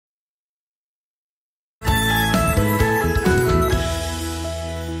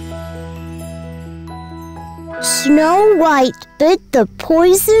Snow White bit the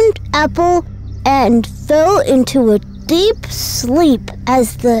poisoned apple and fell into a deep sleep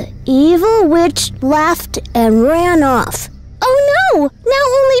as the evil witch laughed and ran off. Oh no! Now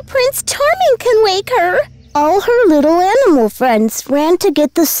only Prince Charming can wake her! All her little animal friends ran to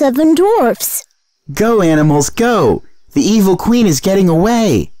get the Seven Dwarfs. Go, animals, go! The evil queen is getting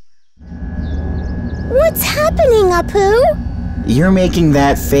away! What's happening, Appu? You're making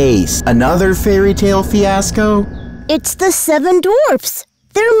that face. Another fairy tale fiasco? It's the Seven Dwarfs.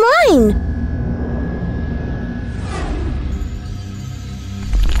 They're mine.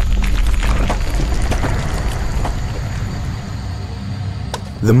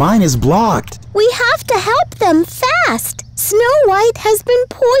 The mine is blocked. We have to help them fast. Snow White has been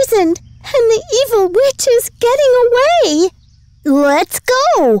poisoned, and the evil witch is getting away. Let's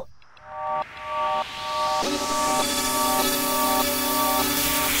go.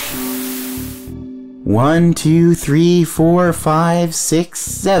 One, two, three, 4, 5, 6,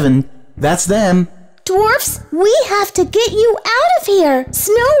 7. That's them. Dwarfs, we have to get you out of here.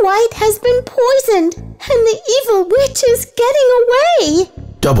 Snow White has been poisoned, and the evil witch is getting away.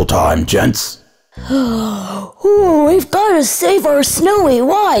 Double time, gents. Oh, we've got to save our Snowy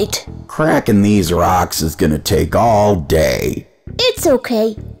White. Cracking these rocks is gonna take all day. It's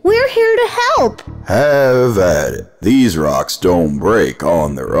okay. We're here to help. Have at it. These rocks don't break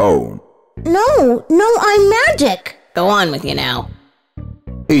on their own. No, I'm magic. Go on with you now.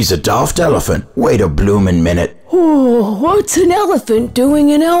 He's a daft elephant. Wait a bloomin' minute. Oh, what's an elephant doing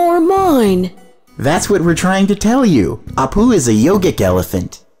in our mine? That's what we're trying to tell you. Appu is a yogic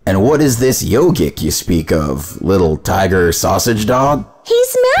elephant. And what is this yogic you speak of, little tiger sausage dog?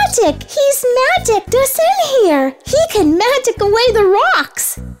 He's magic. He's magicked us in here. He can magic away the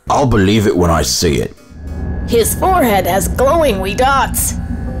rocks. I'll believe it when I see it. His forehead has glowing wee dots.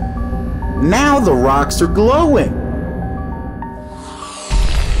 Now the rocks are glowing.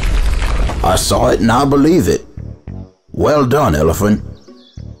 I saw it and I believe it. Well done, elephant.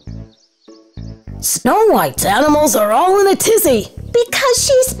 Snow White's animals are all in a tizzy. Because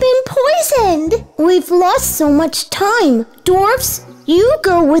she's been poisoned. We've lost so much time. Dwarfs, you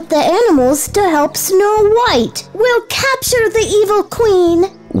go with the animals to help Snow White. We'll capture the evil queen.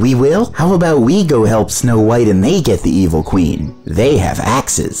 We will? How about we go help Snow White and they get the evil queen? They have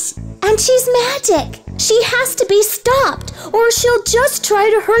axes. And she's magic. She has to be stopped, or she'll just try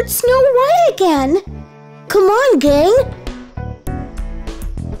to hurt Snow White again. Come on, gang.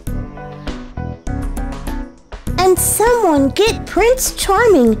 And someone get Prince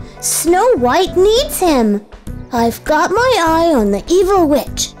Charming. Snow White needs him. I've got my eye on the evil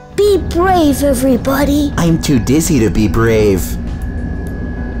witch. Be brave, everybody. I'm too dizzy to be brave.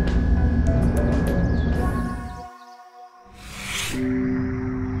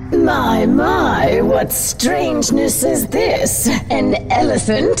 My, what strangeness is this? An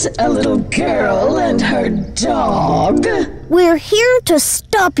elephant, a little girl, and her dog? We're here to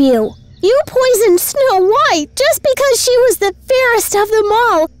stop you. You poisoned Snow White just because she was the fairest of them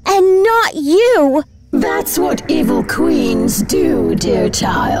all, and not you. That's what evil queens do, dear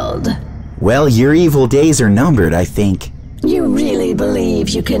child. Well, your evil days are numbered, I think. You really believe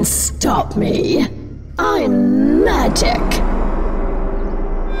you can stop me? I'm magic.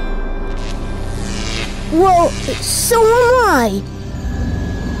 Well, so am I.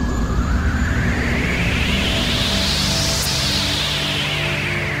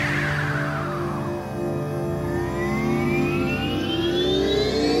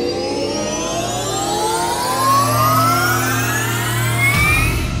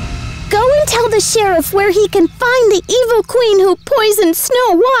 Go and tell the sheriff where he can find the evil queen who poisoned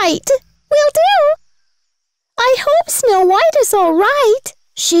Snow White. Will do. I hope Snow White is all right.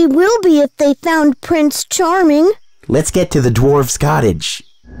 She will be if they found Prince Charming. Let's get to the dwarf's cottage.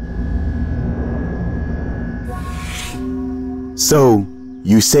 So,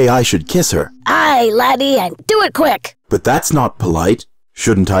 you say I should kiss her? Aye, laddie, and do it quick. But that's not polite.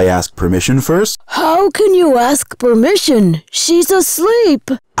 Shouldn't I ask permission first? How can you ask permission? She's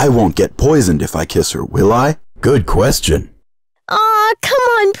asleep. I won't get poisoned if I kiss her, will I? Good question. Aw, come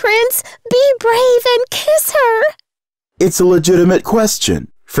on, Prince. Be brave and kiss her. It's a legitimate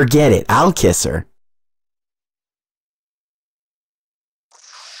question. Forget it, I'll kiss her.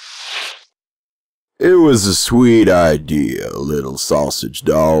 It was a sweet idea, little sausage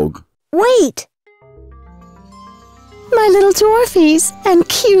dog. Wait. My little dwarfies and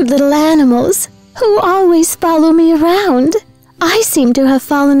cute little animals who always follow me around. I seem to have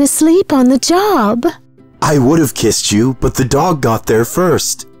fallen asleep on the job. I would have kissed you, but the dog got there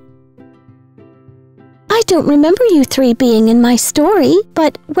first. I don't remember you three being in my story,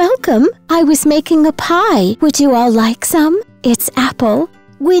 but welcome. I was making a pie. Would you all like some? It's apple.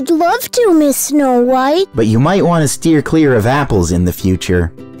 We'd love to, Miss Snow White. But you might want to steer clear of apples in the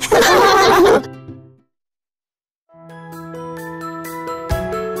future.